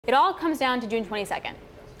It all comes down to June 22nd.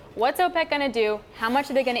 What's OPEC going to do? How much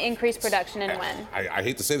are they going to increase production and when? I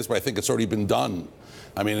hate to say this, but I think it's already been done.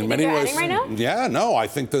 I mean, in many they're ways, adding right now? Yeah, no, I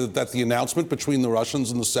think that the announcement between the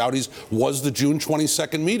Russians and the Saudis was the June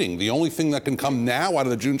 22nd meeting. The only thing that can come now out of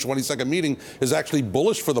the June 22nd meeting is actually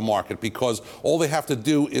bullish for the market, because all they have to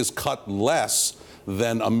do is cut less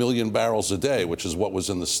than 1 million barrels a day, which is what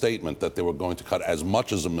was in the statement, that they were going to cut as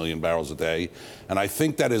much as 1 million barrels a day. And I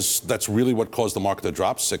think that's really what caused the market to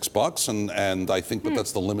drop $6. And I think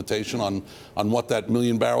that's the limitation on what that 1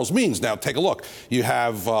 million barrels means. Now, take a look. You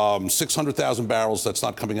have 600,000 barrels that's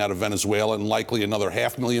not coming out of Venezuela, and likely another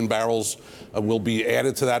 500,000 barrels will be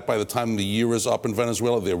added to that by the time the year is up in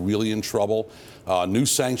Venezuela. They're really in trouble. New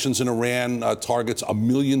sanctions in Iran targets 1.2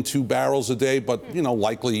 million barrels a day, but, you know,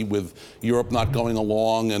 likely with Europe not going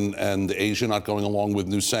along and Asia not going along with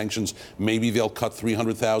new sanctions, maybe they'll cut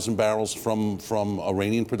 300,000 barrels from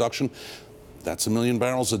Iranian production. That's 1 million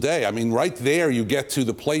barrels a day. I mean, right there you get to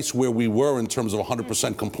the place where we were in terms of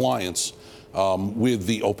 100% compliance with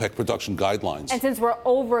the OPEC production guidelines. And since we're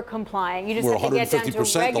over-complying, you just we're have to get down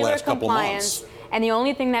to regular the last couple compliance. months. And the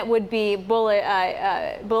only thing that would be bullish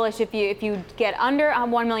if you get under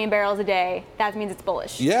 1 million barrels a day, that means it's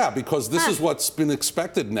bullish. Yeah, because this is what's been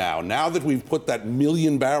expected now. Now that we've put that 1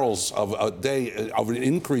 million barrels of a day of an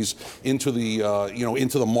increase into the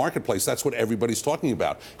into the marketplace, that's what everybody's talking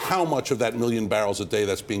about. How much of that 1 million barrels a day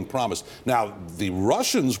that's being promised? Now, the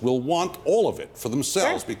Russians will want all of it for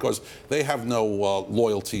themselves, because they have no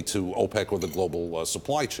loyalty to OPEC or the global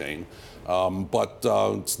supply chain. But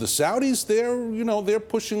the Saudis, they're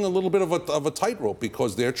pushing a little bit of a tightrope,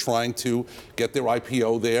 because they're trying to get their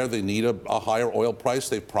IPO there. They need a higher oil price.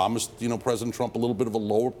 They've promised, President Trump a little bit of a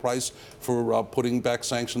lower price for putting back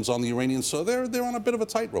sanctions on the Iranians. So they're on a bit of a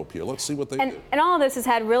tightrope here. Let's see what they do. And all of this has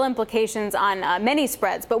had real implications on many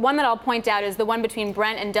spreads. But one that I'll point out is the one between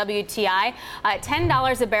Brent and WTI.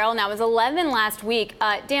 $10 a barrel now. It was 11 last week.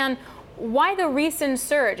 Dan, why the recent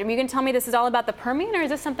surge? I mean, you can tell me this is all about the Permian, or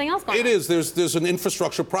is this something else going on? It is. There's an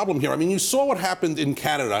infrastructure problem here. I mean, you saw what happened in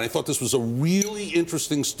Canada, and I thought this was a really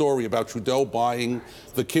interesting story about Trudeau buying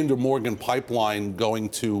the Kinder Morgan pipeline going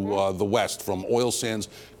to the west, from oil sands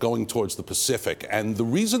going towards the Pacific. And the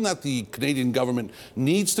reason that the Canadian government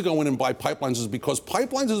needs to go in and buy pipelines is because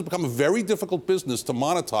pipelines has become a very difficult business to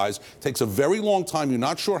monetize. It takes a very long time. You're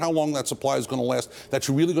not sure how long that supply is going to last, that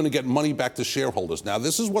you're really going to get money back to shareholders. Now,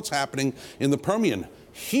 this is what's happening in the Permian.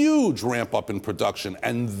 Huge ramp up in production,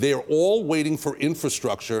 and they're all waiting for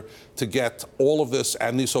infrastructure to get all of this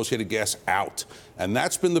and the associated gas out. And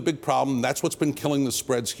that's been the big problem. That's what's been killing the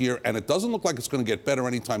spreads here. And it doesn't look like it's going to get better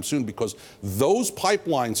anytime soon, because those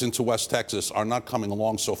pipelines into West Texas are not coming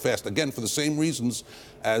along so fast. Again, for the same reasons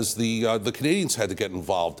as the Canadians had to get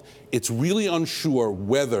involved. It's really unsure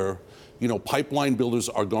whether pipeline builders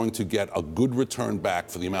are going to get a good return back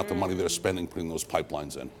for the amount of money they're spending putting those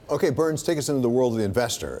pipelines in. Okay, Burns, take us into the world of the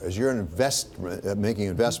investor. As you're making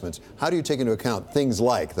investments, how do you take into account things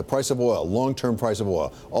like the price of oil, long-term price of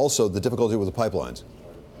oil, also the difficulty with the pipelines?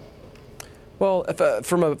 Well,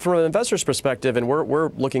 from an investor's perspective, and we're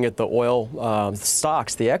looking at the oil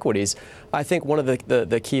stocks, the equities, I think one of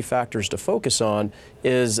the key factors to focus on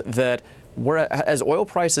is that as oil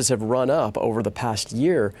prices have run up over the past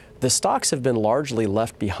year, the stocks have been largely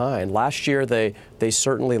left behind. Last year, they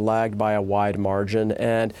certainly lagged by a wide margin,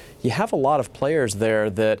 and you have a lot of players there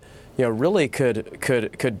that really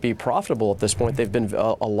could be profitable at this point. They've been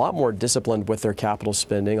a lot more disciplined with their capital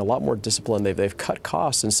spending, a lot more disciplined. They've cut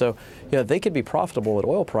costs, and so they could be profitable at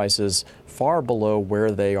oil prices far below where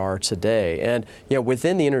they are today. And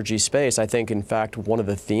within the energy space, I think, in fact, one of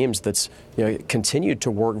the themes that's continued to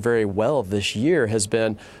work very well this year has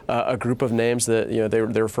been a group of names that they're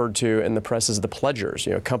referred to in the press as the pledgers.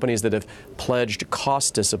 Companies that have pledged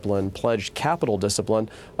cost discipline, pledged capital discipline,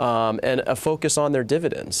 and a focus on their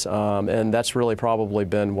dividends. And that's really probably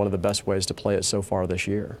been one of the best ways to play it so far this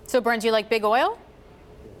year. So, Burns, you like big oil?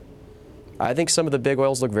 I think some of the big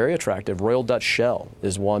oils look very attractive. Royal Dutch Shell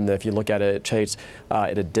is one that, if you look at it, it trades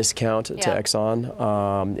at a discount to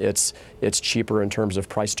Exxon. It's cheaper in terms of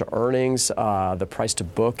price to earnings. The price to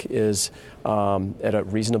book is at a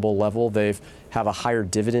reasonable level. They have a higher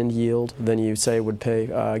dividend yield than you say would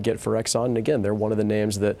get for Exxon. And again, they're one of the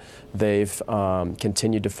names that they've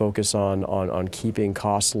continued to focus on keeping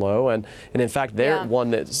costs low. And in fact, they're one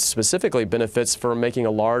that specifically benefits from making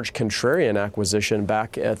a large contrarian acquisition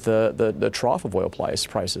back at the trough of oil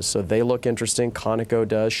prices. So they look interesting. Conoco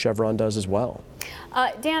does. Chevron does as well.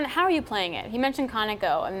 Dan, how are you playing it? He mentioned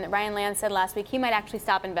Conoco, and Ryan Land said last week he might actually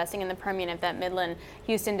stop investing in the Permian if that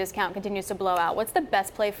Midland-Houston discount continues to blow out. What's the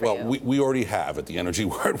best play for you? Well, we already have at the Energy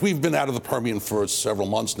Word. We've been out of the Permian for several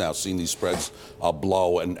months now, seeing these spreads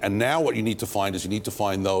blow. And now what you need to find is you need to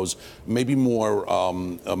find those maybe more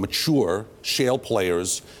mature shale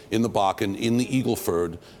players in the Bakken, in the Eagle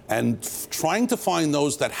Ford, and trying to find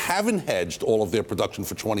those that haven't hedged all of their production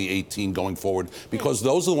for 2018 going forward, because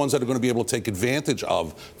those are the ones that are going to be able to take advantage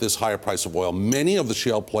of this higher price of oil. Many of the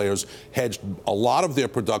shale players hedged a lot of their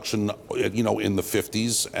production, in the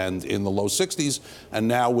 50s and in the low 60s, and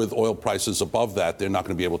now with oil prices above that, they're not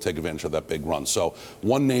going to be able to take advantage of that big run. So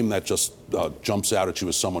one name that just jumps out at you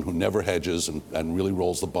as someone who never hedges and really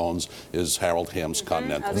rolls the bones is Harold Hamm's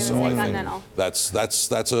Continental. So I think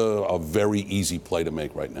that's a very easy play to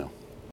make right now.